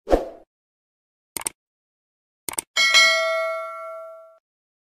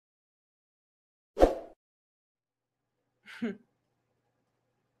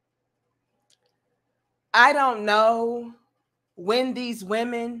I don't know when these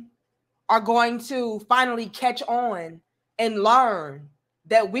women are going to finally catch on and learn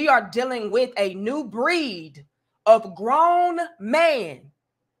that we are dealing with a new breed of grown man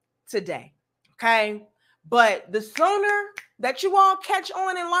today. Okay. But the sooner that you all catch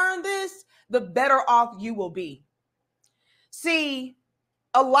on and learn this, the better off you will be. See,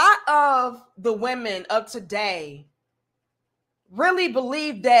 a lot of the women of today really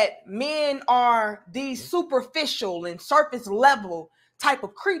believe that men are these superficial and surface level type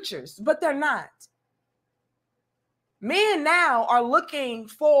of creatures, but they're not. Men now are looking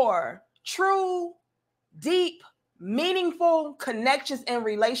for true, deep, meaningful connections and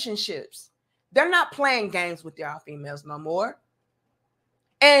relationships. They're not playing games with y'all females no more.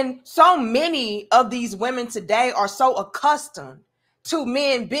 And so many of these women today are so accustomed to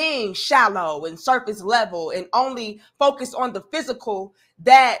men being shallow and surface level and only focused on the physical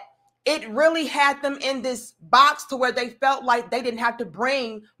that it really had them in this box to where they felt like they didn't have to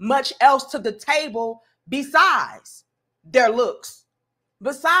bring much else to the table besides their looks,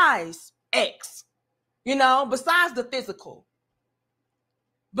 besides X, besides the physical.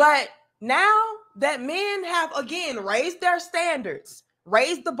 But now that men have again raised their standards,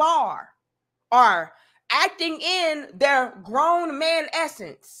 raised the bar, are acting in their grown man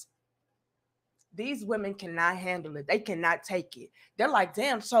essence, these women cannot handle it. They cannot take it. They're like,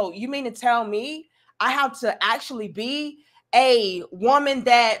 damn, so you mean to tell me I have to actually be a woman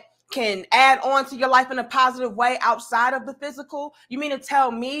that can add on to your life in a positive way outside of the physical? You mean to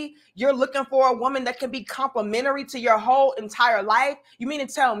tell me you're looking for a woman that can be complementary to your whole entire life? You mean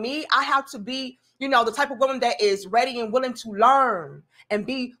to tell me I have to be, the type of woman that is ready and willing to learn and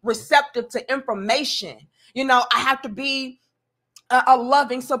be receptive to information? I have to be a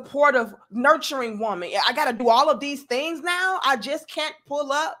loving, supportive, nurturing woman. I got to do all of these things now. I just can't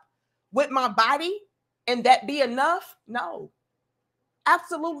pull up with my body and that be enough? No,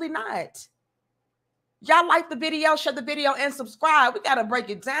 absolutely not. Y'all like the video, share the video, and subscribe. We got to break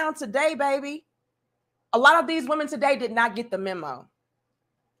it down today, baby. A lot of these women today did not get the memo.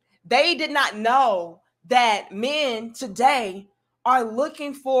 They did not know that men today are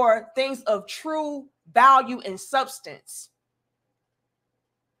looking for things of true value and substance.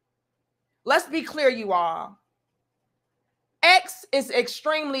 Let's be clear, you all. X is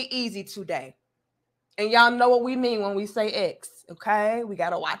extremely easy today. And y'all know what we mean when we say X, okay? We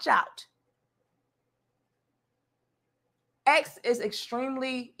got to watch out. X is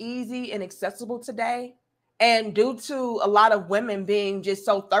extremely easy and accessible today. And due to a lot of women being just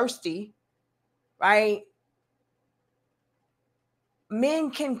so thirsty, right?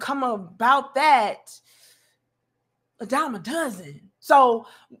 Men can come about that a dime a dozen. So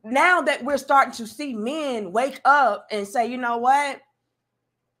now that we're starting to see men wake up and say, you know what?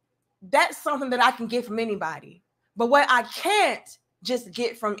 That's something that I can get from anybody. But what I can't just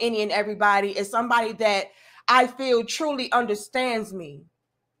get from any and everybody is somebody that I feel truly understands me,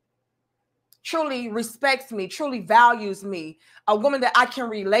 truly respects me, truly values me, a woman that I can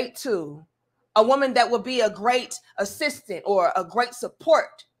relate to, a woman that would be a great assistant or a great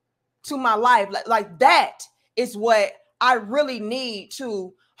support to my life. Like that is what I really need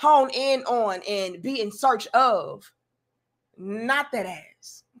to hone in on and be in search of. Not that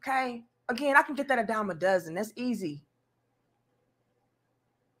ass, okay? Again, I can get that a dime a dozen. That's easy,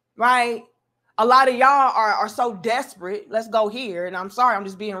 right? A lot of y'all are so desperate. Let's go here. And I'm sorry, I'm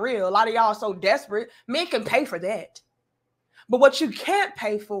just being real. A lot of y'all are so desperate. Men can pay for that. But what you can't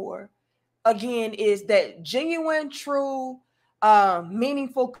pay for, again, is that genuine, true,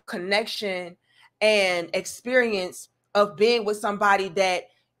 meaningful connection and experience of being with somebody that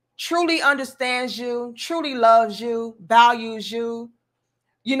truly understands you, truly loves you, values you,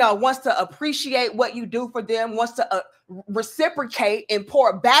 wants to appreciate what you do for them, wants to reciprocate and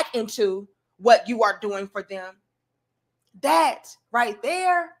pour back into what you are doing for them. That right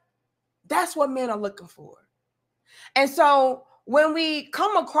there, that's what men are looking for. And so when we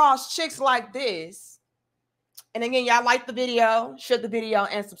come across chicks like this, and again, y'all like the video, share the video,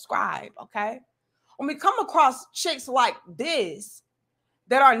 and subscribe, okay? When we come across chicks like this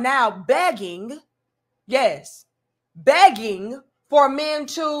that are now begging, yes, begging for men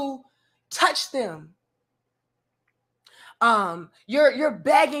to touch them. You're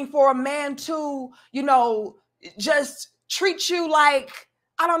begging for a man to, just treat you like,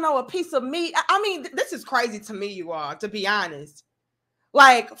 I don't know, a piece of meat. I mean, this is crazy to me, you all, to be honest.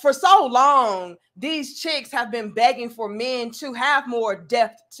 Like, for so long, these chicks have been begging for men to have more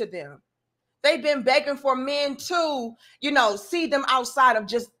depth to them. They've been begging for men to, see them outside of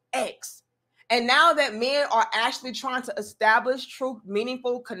just X. And now that men are actually trying to establish true,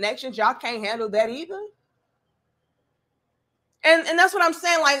 meaningful connections, y'all can't handle that either. And that's what I'm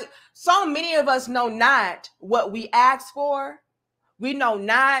saying. Like, so many of us know not what we ask for. We know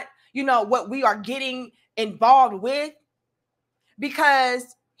not, what we are getting involved with.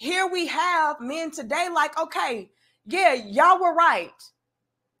 Because here we have men today like, okay, yeah, y'all were right.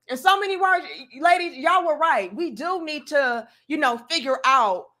 In so many words, ladies, y'all were right. We do need to, figure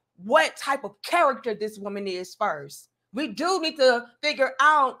out what type of character this woman is first. We do need to figure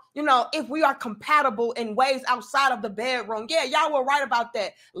out, if we are compatible in ways outside of the bedroom. Yeah, y'all were right about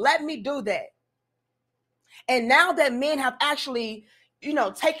that. Let me do that. And now that men have actually,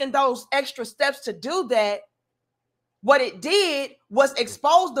 taken those extra steps to do that, what it did was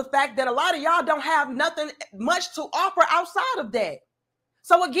expose the fact that a lot of y'all don't have nothing much to offer outside of that.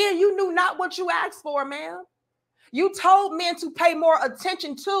 So again, you knew not what you asked for, man. You told men to pay more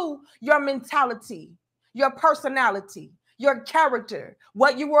attention to your mentality, your personality, your character,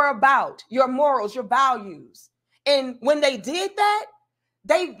 what you were about, your morals, your values. And when they did that,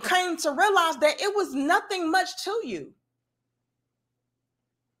 they came to realize that it was nothing much to you.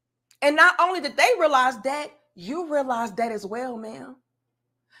 And not only did they realize that, you realized that as well, man.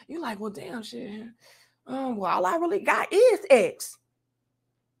 You're like, well, damn shit. Well, all I really got is X.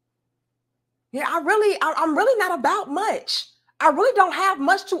 Yeah, I'm really not about much. I really don't have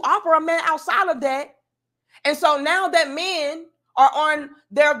much to offer a man outside of that. And so now that men are on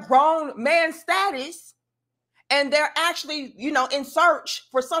their grown man status and they're actually, in search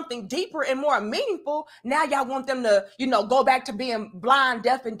for something deeper and more meaningful, now y'all want them to, go back to being blind,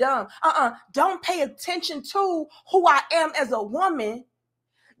 deaf, and dumb. Don't pay attention to who I am as a woman.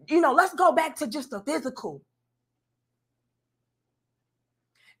 Let's go back to just the physical.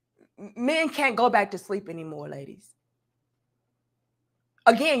 Men can't go back to sleep anymore, ladies.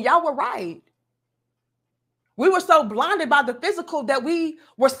 Again, y'all were right. We were so blinded by the physical that we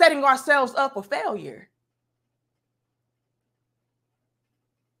were setting ourselves up for failure.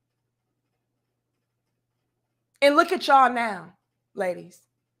 And look at y'all now, ladies.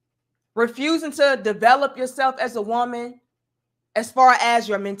 Refusing to develop yourself as a woman, as far as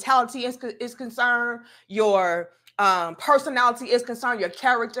your mentality is concerned, your personality is concerned, your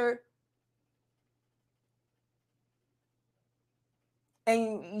character.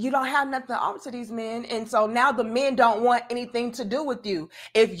 And you don't have nothing to offer to these men. And so now the men don't want anything to do with you.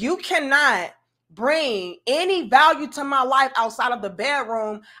 If you cannot bring any value to my life outside of the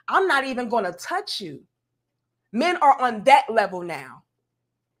bedroom, I'm not even going to touch you. Men are on that level now.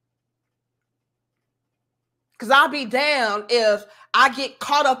 Because I'll be damned if I get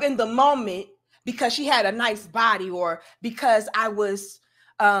caught up in the moment because she had a nice body or because I was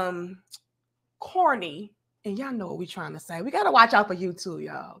corny. And y'all know what we're trying to say. We got to watch out for you too,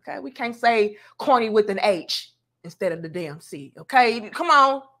 y'all, okay? We can't say corny with an H instead of the damn C, okay? Come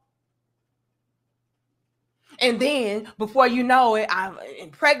on. And then before you know it, I've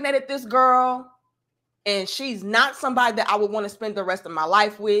impregnated this girl. And she's not somebody that I would want to spend the rest of my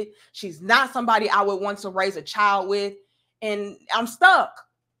life with. She's not somebody I would want to raise a child with. And I'm stuck.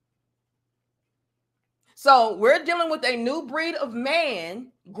 So we're dealing with a new breed of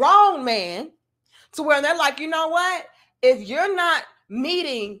man, grown man, to where they're like, you know what? If you're not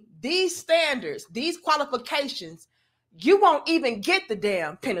meeting these standards, these qualifications, you won't even get the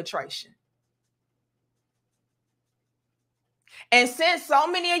damn penetration. And since so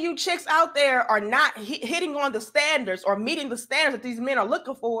many of you chicks out there are not hitting on the standards or meeting the standards that these men are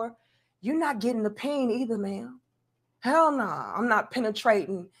looking for, you're not getting the pain either, man. Hell no, I'm not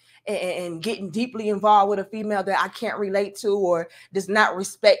penetrating and getting deeply involved with a female that I can't relate to or does not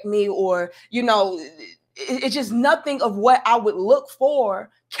respect me or, it's just nothing of what I would look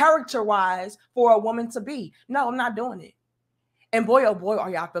for character-wise for a woman to be. No, I'm not doing it. And boy, oh boy, are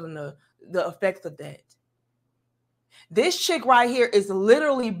y'all feeling the effects of that. This chick right here is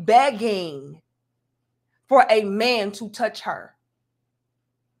literally begging for a man to touch her.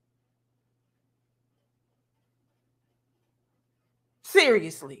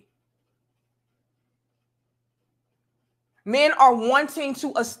 Seriously. Men are wanting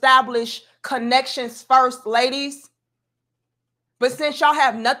to establish connections first, ladies. But since y'all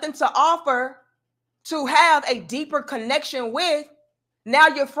have nothing to offer to have a deeper connection with, now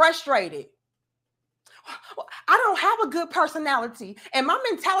you're frustrated. I don't have a good personality and my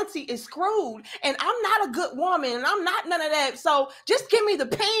mentality is screwed and I'm not a good woman and I'm not none of that. So just give me the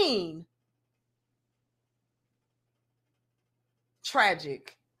pain.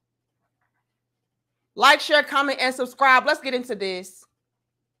 Tragic. Like, share, comment, and subscribe. Let's get into this.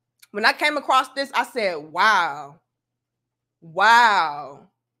 When I came across this, I said, wow.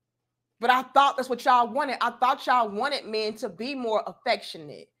 But I thought that's what y'all wanted. I thought y'all wanted men to be more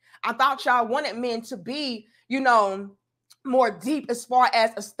affectionate. I thought y'all wanted men to be, more deep as far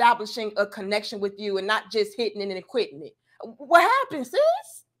as establishing a connection with you and not just hitting it and quitting it. What happened, sis?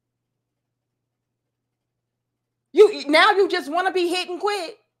 You just want to be hit and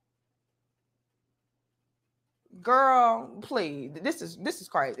quit. Girl, please. This is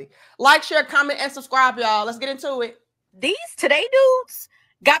crazy. Like, share, comment, and subscribe, y'all. Let's get into it. These today dudes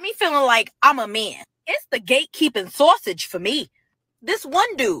got me feeling like I'm a man. It's the gatekeeping sausage for me. This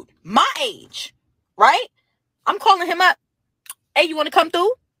one dude, my age, right? I'm calling him up. Hey, you want to come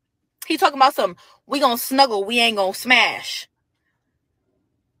through? He talking about some, we gonna snuggle, we ain't gonna smash.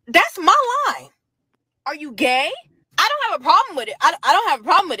 That's my line. Are you gay? I don't have a problem with it. I don't have a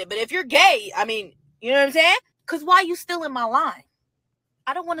problem with it. But if you're gay, I mean, you know what I'm saying? Because why are you still in my line?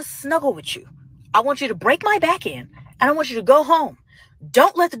 I don't want to snuggle with you. I want you to break my back in. And I want you to go home.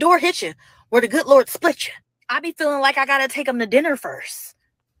 Don't let the door hit you where the good Lord split you. I be feeling like I got to take them to dinner first.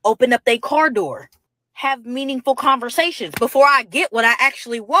 Open up their car door. Have meaningful conversations before I get what I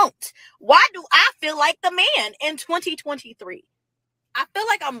actually want. Why do I feel like the man in 2023? I feel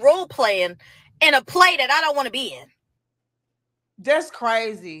like I'm role playing in a play that I don't want to be in. That's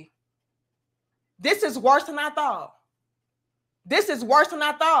crazy. This is worse than I thought.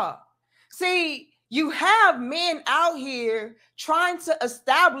 See, you have men out here trying to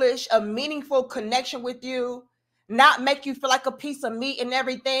establish a meaningful connection with you, not make you feel like a piece of meat and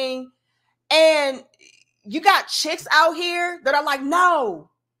everything. And you got chicks out here that are like,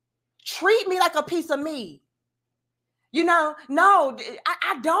 no, treat me like a piece of meat. No,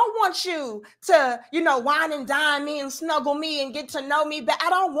 I don't want you to, wine and dine me and snuggle me and get to know me, but I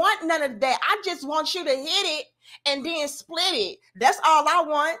don't want none of that. I just want you to hit it and then split it. That's all I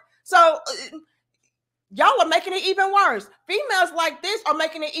want. So y'all are making it even worse. Females like this are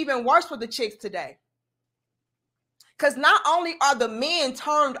making it even worse for the chicks today. Because not only are the men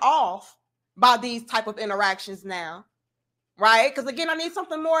turned off by these type of interactions now, right? Because again, I need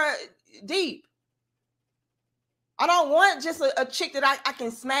something more deep. I don't want just a chick that I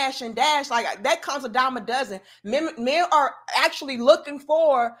can smash and dash. Like, that comes a dime a dozen. Men are actually looking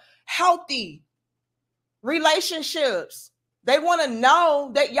for healthy relationships. They want to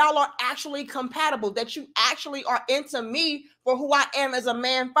know that y'all are actually compatible, that you actually are into me for who I am as a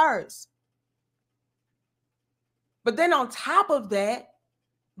man first. But then on top of that,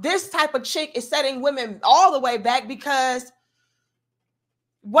 this type of chick is setting women all the way back, because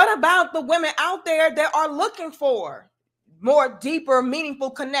what about the women out there that are looking for more deeper, meaningful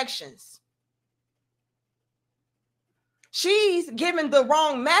connections? She's giving the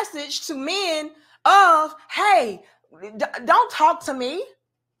wrong message to men of, hey, don't talk to me.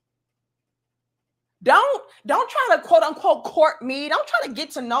 Don't try to quote unquote court me. Don't try to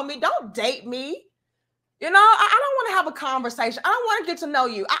get to know me. Don't date me. I don't want to have a conversation. I don't want to get to know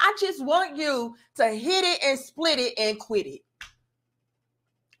you. I just want you to hit it and split it and quit it.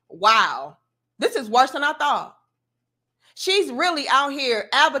 Wow. This is worse than I thought. She's really out here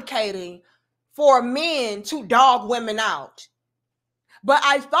advocating for men to dog women out. But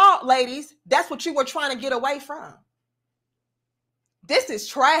I thought, ladies, that's what you were trying to get away from. This is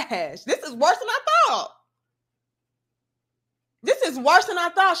trash. This is worse than I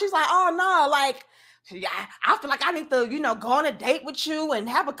thought. She's like, oh no, like, I feel like I need to, go on a date with you and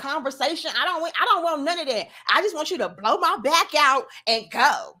have a conversation. I don't want none of that. I just want you to blow my back out and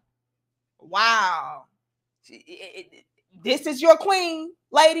go. Wow. This is your queen,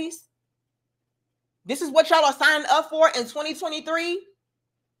 ladies. This is what y'all are signing up for in 2023.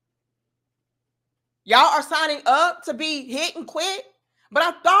 Y'all are signing up to be hit and quit. But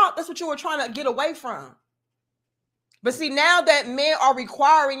I thought that's what you were trying to get away from. But see, now that men are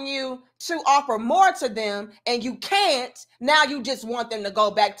requiring you to offer more to them and you can't, now you just want them to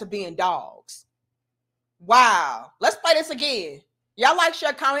go back to being dogs. Wow. Let's play this again. Y'all like,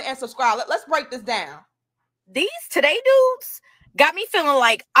 share, comment, and subscribe. Let's break this down. These today dudes got me feeling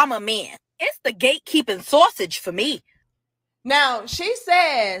like I'm a man. It's the gatekeeping sausage for me. Now, she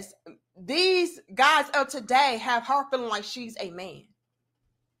says these guys of today have her feeling like she's a man.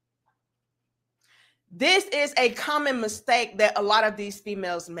 This is a common mistake that a lot of these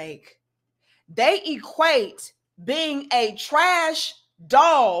females make. They equate being a trash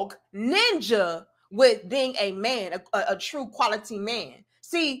dog ninja with being a man, a true quality man.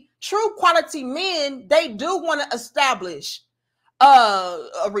 See, true quality men, they do want to establish a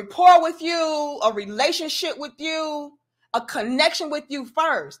rapport with you, a relationship with you, a connection with you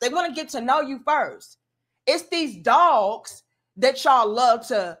first. They want to get to know you first. It's these dogs that y'all love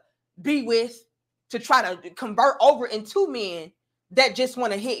to be with, to try to convert over into men that just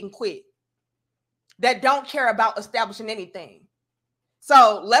want to hit and quit. that don't care about establishing anything.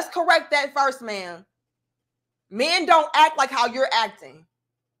 So let's correct that first, man. Men don't act like how you're acting.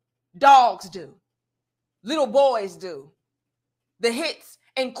 Dogs do. Little boys do. The hits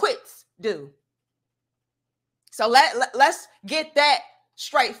and quits do. So let's get that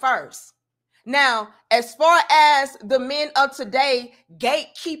straight first. Now, as far as the men of today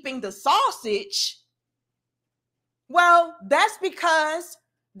gatekeeping the sausage, well, that's because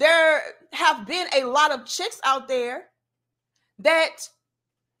there have been a lot of chicks out there that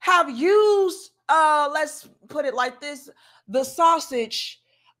have used, let's put it like this, the sausage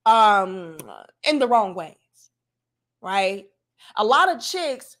in the wrong ways, right? A lot of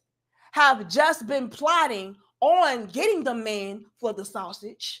chicks have just been plotting on getting the man for the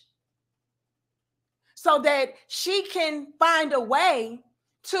sausage so that she can find a way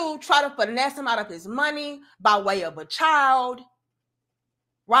to try to finesse him out of his money by way of a child,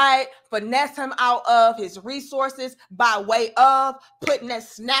 right? Finesse him out of his resources by way of putting that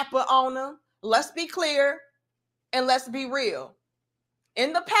snapper on him. Let's be clear and let's be real.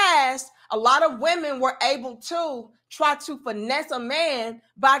 In the past, a lot of women were able to try to finesse a man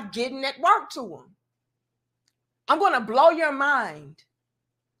by getting that work to him. I'm going to blow your mind,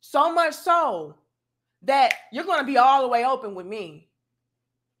 so much so that you're going to be all the way open with me,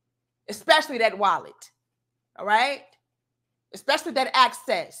 especially that wallet, all right? Especially that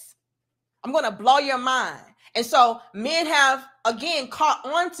access. I'm going to blow your mind. And so men have, again, caught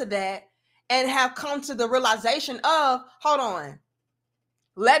on to that and have come to the realization of, hold on,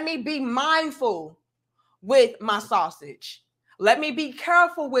 let me be mindful with my sausage. Let me be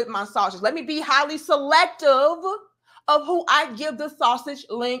careful with my sausage. Let me be highly selective of who I give the sausage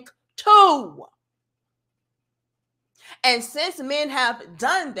link to. And since men have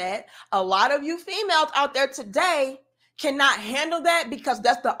done that, a lot of you females out there today cannot handle that because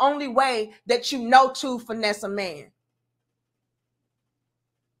that's the only way that you know to finesse a man.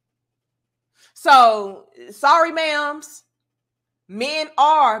 So, sorry, ma'ams. Men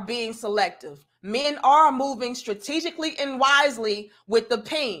are being selective. Men are moving strategically and wisely with the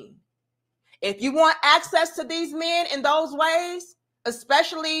peen. If you want access to these men in those ways,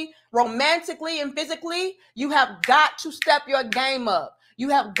 especially romantically and physically, you have got to step your game up. You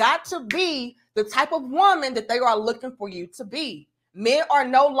have got to be the type of woman that they are looking for you to be. Men are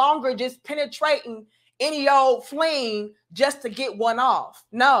no longer just penetrating any old fling just to get one off.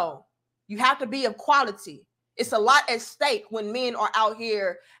 No, you have to be of quality. It's a lot at stake when men are out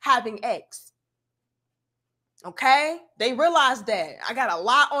here having X. Okay? They realize that. I got a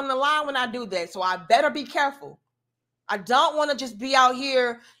lot on the line when I do that, so I better be careful. I don't want to just be out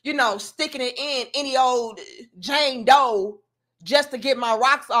here, sticking it in any old Jane Doe just to get my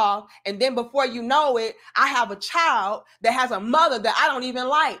rocks off. And then before you know it, I have a child that has a mother that I don't even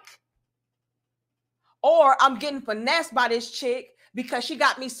like. Or I'm getting finessed by this chick because she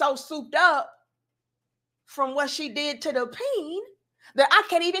got me so souped up from what she did to the peen that I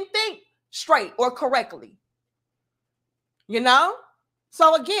can't even think straight or correctly.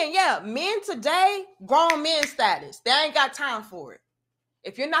 So again, yeah, men today, grown men status. They ain't got time for it.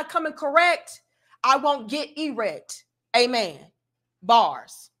 If you're not coming correct, I won't get erect. Amen.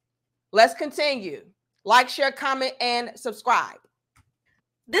 Bars. Let's continue. Like, share, comment, and subscribe.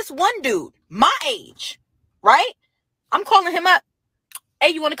 This one dude, my age, right? I'm calling him up. Hey,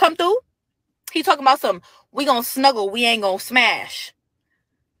 you want to come through? He talking about some, we gonna snuggle, we ain't gonna smash.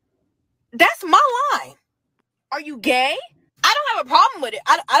 That's my line. Are you gay? I don't have a problem with it.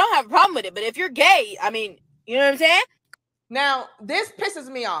 I don't have a problem with it. But if you're gay, I mean, you know what I'm saying? Now, this pisses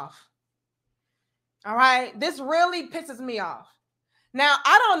me off. All right? This really pisses me off. Now,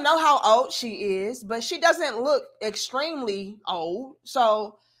 I don't know how old she is, but she doesn't look extremely old.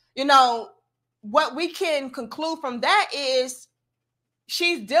 So, what we can conclude from that is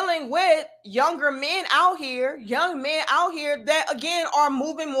she's dealing with young men out here that, again, are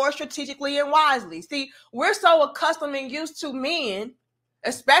moving more strategically and wisely. See, we're so accustomed and used to men,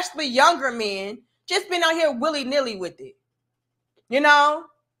 especially younger men, just being out here willy-nilly with it.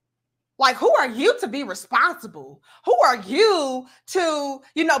 Like, who are you to be responsible? Who are you to,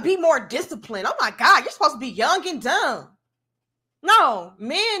 be more disciplined? Oh, my God, you're supposed to be young and dumb. No,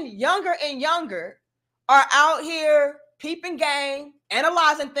 men younger and younger are out here peeping game,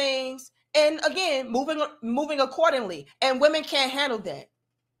 analyzing things, and again, moving accordingly. And women can't handle that.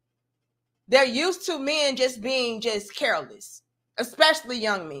 They're used to men just being just careless, especially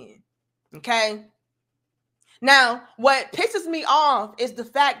young men. Okay? Now, what pisses me off is the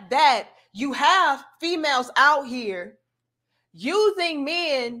fact that you have females out here using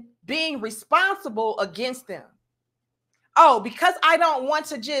men being responsible against them. Oh, because I don't want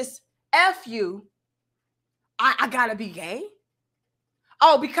to just F you, I gotta be gay?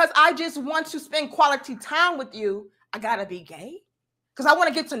 Oh, because I just want to spend quality time with you, I gotta be gay? Because I want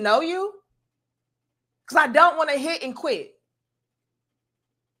to get to know you? Because I don't want to hit and quit.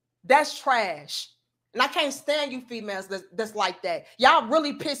 That's trash. And I can't stand you females that's like that. Y'all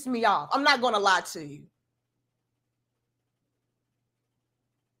really piss me off. I'm not going to lie to you.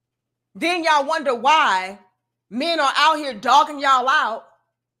 Then y'all wonder why men are out here dogging y'all out,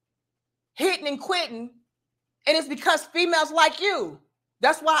 hitting and quitting. And it's because females like you.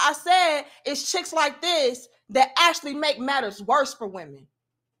 That's why I said it's chicks like this that actually make matters worse for women.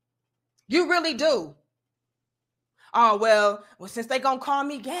 You really do. Oh, well, since they're going to call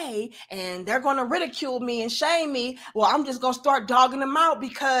me gay and they're going to ridicule me and shame me, well, I'm just going to start dogging them out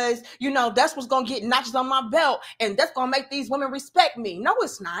because, that's what's going to get notches on my belt and that's going to make these women respect me. No,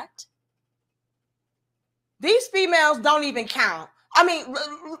 it's not. These females don't even count. I mean,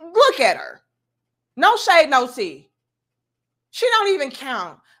 look at her. No shade, no tea. She don't even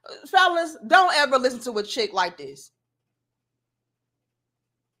count. Fellas, don't ever listen to a chick like this.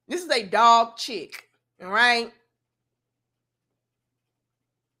 This is a dog chick, all right?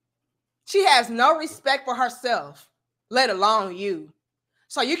 She has no respect for herself, let alone you.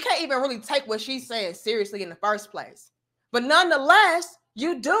 So you can't even really take what she's saying seriously in the first place. But nonetheless,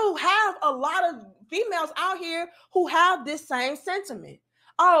 you do have a lot of females out here who have this same sentiment.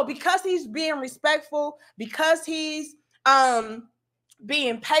 Oh, because he's being respectful, because he's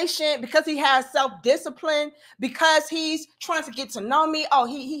being patient, because he has self-discipline, because he's trying to get to know me, oh,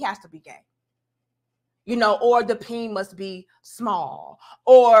 he has to be gay. Or the peen must be small,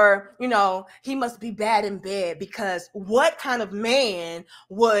 or, he must be bad in bed, because what kind of man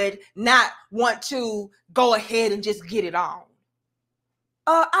would not want to go ahead and just get it on?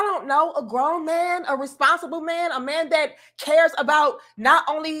 I don't know, a grown man, a responsible man, a man that cares about not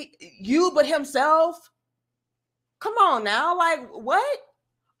only you, but himself. Come on now, like what?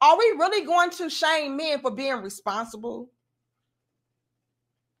 Are we really going to shame men for being responsible?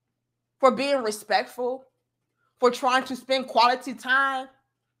 For being respectful? For trying to spend quality time?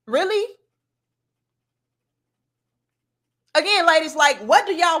 Really? Again, ladies, like, what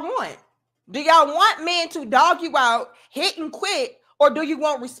do y'all want? Do y'all want men to dog you out, hit and quit, or do you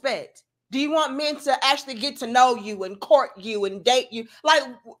want respect? Do you want men to actually get to know you and court you and date you? Like,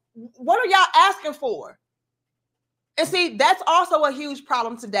 what are y'all asking for? And see, that's also a huge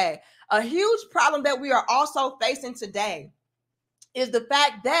problem today. A huge problem that we are also facing today is the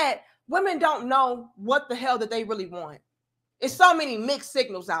fact that women don't know what the hell that they really want. It's so many mixed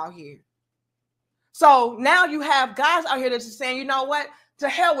signals out here. So now you have guys out here that's just saying, you know what? To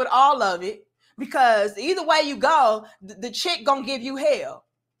hell with all of it, because either way you go, the chick gonna give you hell.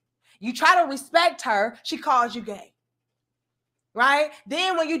 You try to respect her, she calls you gay. Right?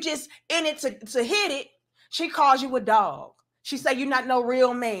 Then when you just in it to hit it, she calls you a dog. She say you're not no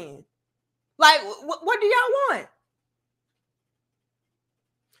real man. Like, what do y'all want?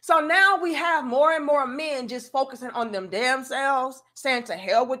 So now we have more and more men just focusing on them damn selves, saying to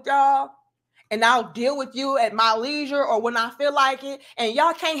hell with y'all, and I'll deal with you at my leisure or when I feel like it. And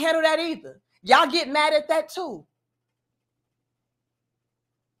y'all can't handle that either. Y'all get mad at that too.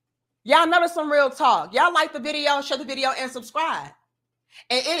 Y'all notice some real talk. Y'all like the video, share the video, and subscribe.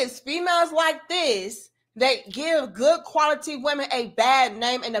 And it is females like this that give good quality women a bad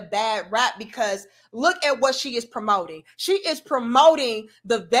name and a bad rap, because look at what she is promoting. She is promoting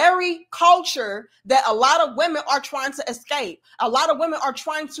the very culture that a lot of women are trying to escape. A lot of women are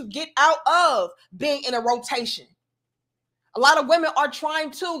trying to get out of being in a rotation. A lot of women are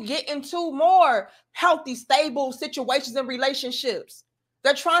trying to get into more healthy, stable situations and relationships.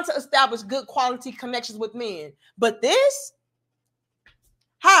 They're trying to establish good quality connections with men. But this,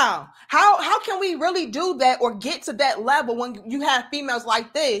 how can we really do that or get to that level when you have females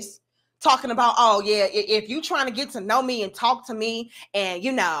like this talking about, oh yeah, if you trying to get to know me and talk to me and,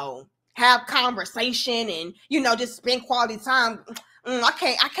 have conversation and, just spend quality time,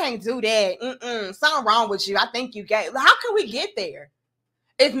 I can't do that. Something wrong with you. I think you gay. How can we get there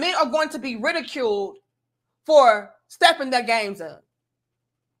if men are going to be ridiculed for stepping their games up,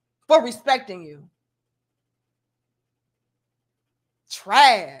 for respecting you?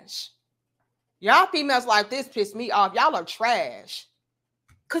 Trash. Y'all females like this piss me off. Y'all are trash.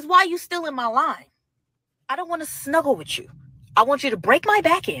 Because why are you still in my line? I don't want to snuggle with you. I want you to break my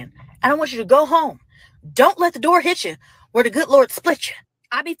back in. I don't want you to go home. Don't let the door hit you where the good Lord split you.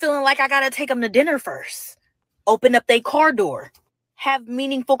 I be feeling like I got to take them to dinner first. Open up their car door. Have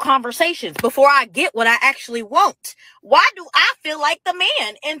meaningful conversations before I get what I actually want. Why do I feel like the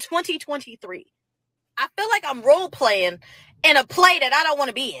man in 2023? I feel like I'm role playing in a play that I don't want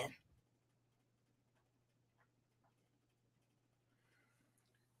to be in.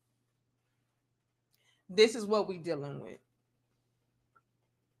 this is what we dealing with.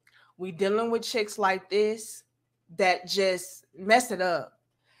 We dealing with chicks like this that just mess it up.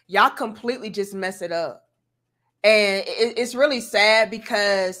 Y'all completely just mess it up. And it's really sad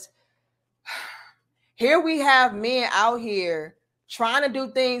because here we have men out here trying to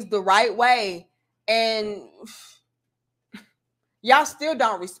do things the right way, and y'all still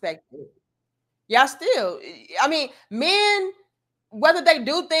don't respect it. Y'all still, I mean, men, whether they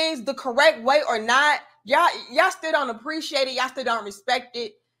do things the correct way or not, y'all still don't appreciate it. Y'all still don't respect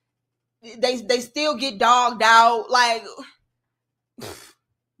it. They still get dogged out. Like,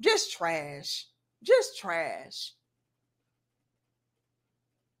 just trash. Just trash.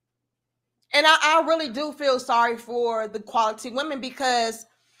 And I really do feel sorry for the quality women, because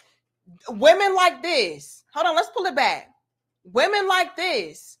women like this, hold on, let's pull it back. Women like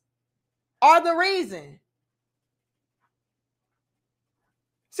this are the reason.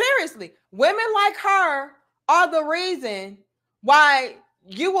 Seriously, women like her are the reason why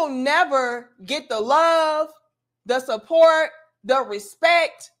you will never get the love, the support, the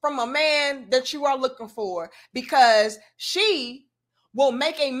respect from a man that you are looking for, because she will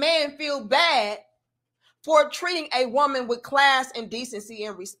make a man feel bad for treating a woman with class and decency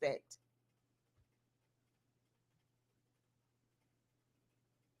and respect.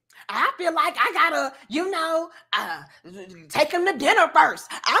 I feel like I gotta, take him to dinner first.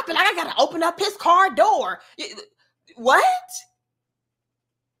 I feel like I gotta open up his car door. What?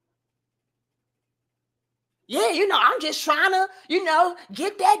 Yeah, I'm just trying to,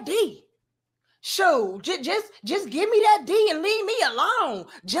 get that D. Sure, just give me that D and leave me alone.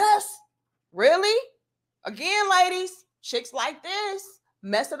 Just, really? Again, ladies, chicks like this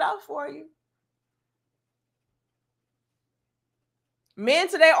mess it up for you. Men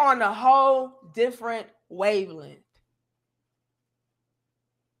today are on a whole different wavelength.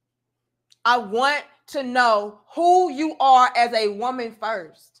 I want to know who you are as a woman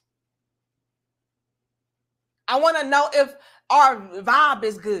first. I want to know if our vibe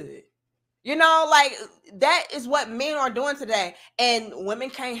is good. Like, that is what men are doing today, and women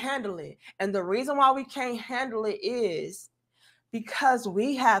can't handle it. And the reason why we can't handle it is because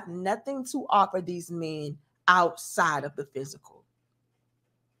we have nothing to offer these men outside of the physical.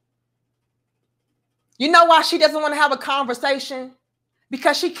 You know why she doesn't want to have a conversation?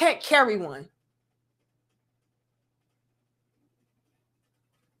 Because she can't carry one.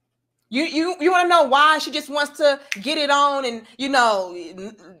 You want to know why she just wants to get it on and,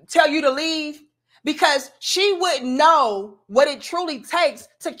 tell you to leave? Because she wouldn't know what it truly takes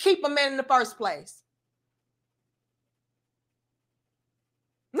to keep a man in the first place.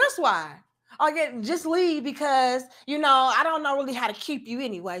 That's why. Just leave because, I don't know really how to keep you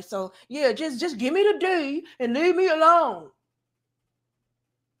anyway. So, yeah, just give me the D and leave me alone.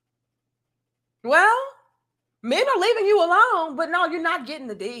 Well, men are leaving you alone, but no, you're not getting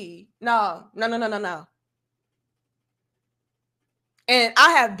the D. No. And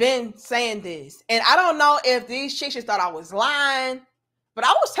I have been saying this, and I don't know if these chicks just thought I was lying, but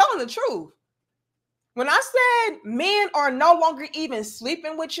I was telling the truth. When I said men are no longer even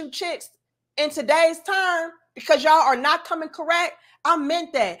sleeping with you chicks in today's time because y'all are not coming correct, I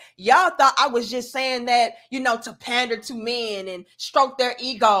meant that. Y'all thought I was just saying that, to pander to men and stroke their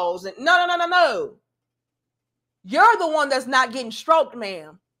egos. And no. You're the one that's not getting stroked,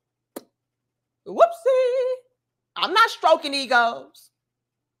 ma'am. Whoopsie. I'm not stroking egos.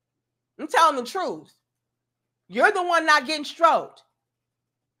 I'm telling the truth. You're the one not getting stroked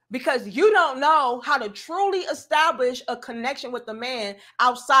because you don't know how to truly establish a connection with the man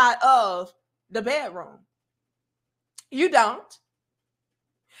outside of the bedroom. You don't.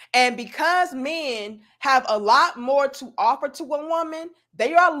 And because men have a lot more to offer to a woman,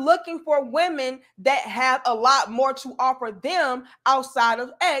 they are looking for women that have a lot more to offer them outside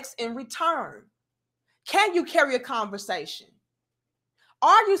of X in return. Can you carry a conversation?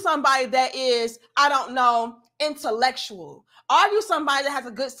 Are you somebody that is, intellectual? Are you somebody that has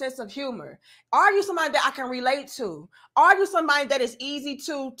a good sense of humor? Are you somebody that I can relate to? Are you somebody that is easy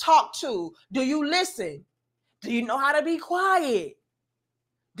to talk to? Do you listen? Do you know how to be quiet?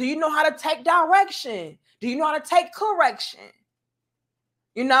 Do you know how to take direction? Do you know how to take correction?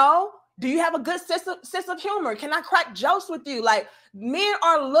 Do you have a good sense of humor? Can I crack jokes with you? Like, men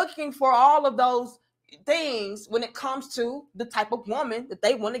are looking for all of those things when it comes to the type of woman that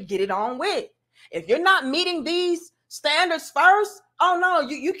they want to get it on with. If you're not meeting these standards first, oh no,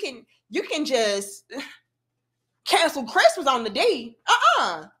 you can just cancel Christmas on the D.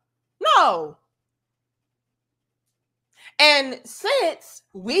 No. And since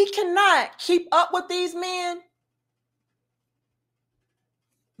we cannot keep up with these men,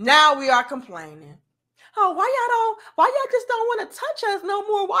 now we are complaining. Oh, why y'all just don't want to touch us no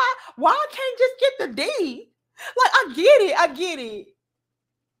more? Why I can't just get the D? Like, I get it.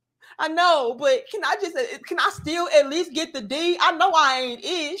 I know, but can I still at least get the D? I know I ain't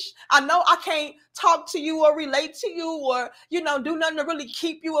ish. I know I can't talk to you or relate to you or, do nothing to really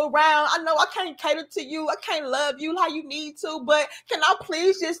keep you around. I know I can't cater to you. I can't love you how you need to, but can I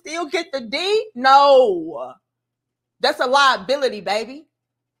please just still get the D? No. That's a liability, baby.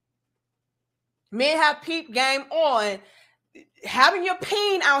 Men have peep game on. Having your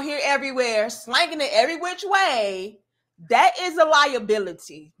peen out here everywhere, slanging it every which way, that is a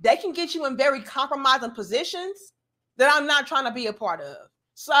liability. They can get you in very compromising positions that I'm not trying to be a part of.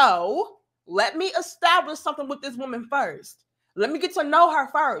 So let me establish something with this woman first. Let me get to know her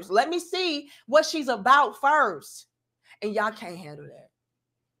first. Let me see what she's about first. And y'all can't handle that.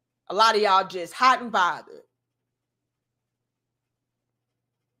 A lot of y'all just hot and bothered.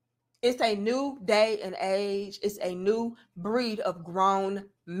 It's a new day and age. It's a new breed of grown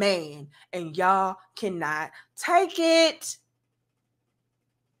man. And y'all cannot take it.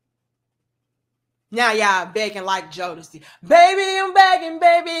 Now y'all begging like Jodeci. Baby, I'm begging,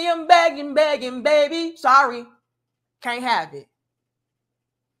 baby. I'm begging, begging, baby. Sorry. Can't have it.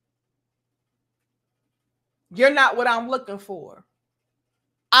 You're not what I'm looking for.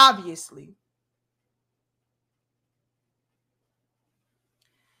 Obviously.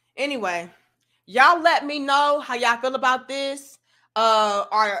 Anyway, y'all let me know how y'all feel about this.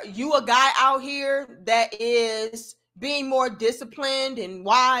 Are you a guy out here that is being more disciplined and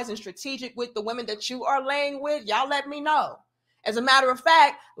wise and strategic with the women that you are laying with? Y'all let me know. As a matter of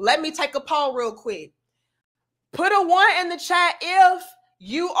fact, let me take a poll real quick. Put a 1 in the chat if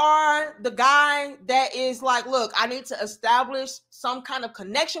you are the guy that is like, look, I need to establish some kind of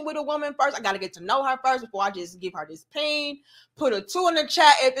connection with a woman first. I got to get to know her first before I just give her this peen. Put a 2 in the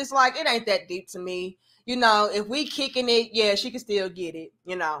chat if it's like, it ain't that deep to me. If we kicking it, yeah, she can still get it,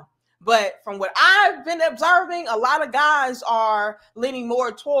 But from what I've been observing, a lot of guys are leaning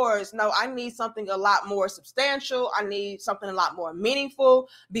more towards, no, I need something a lot more substantial. I need something a lot more meaningful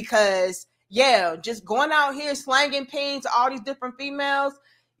because just going out here slanging peens to all these different females,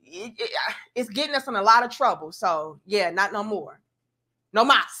 it's getting us in a lot of trouble. So, not no more. No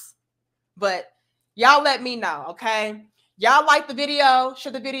mas. But y'all let me know, okay? Y'all like the video,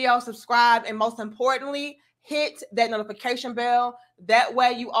 share the video, subscribe, and most importantly, hit that notification bell. That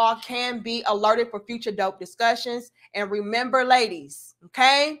way you all can be alerted for future dope discussions. And remember, ladies,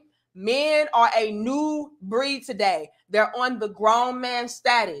 okay? Men are a new breed today. They're on the grown man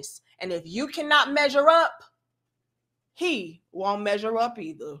status. And if you cannot measure up, he won't measure up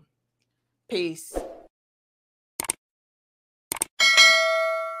either. Peace.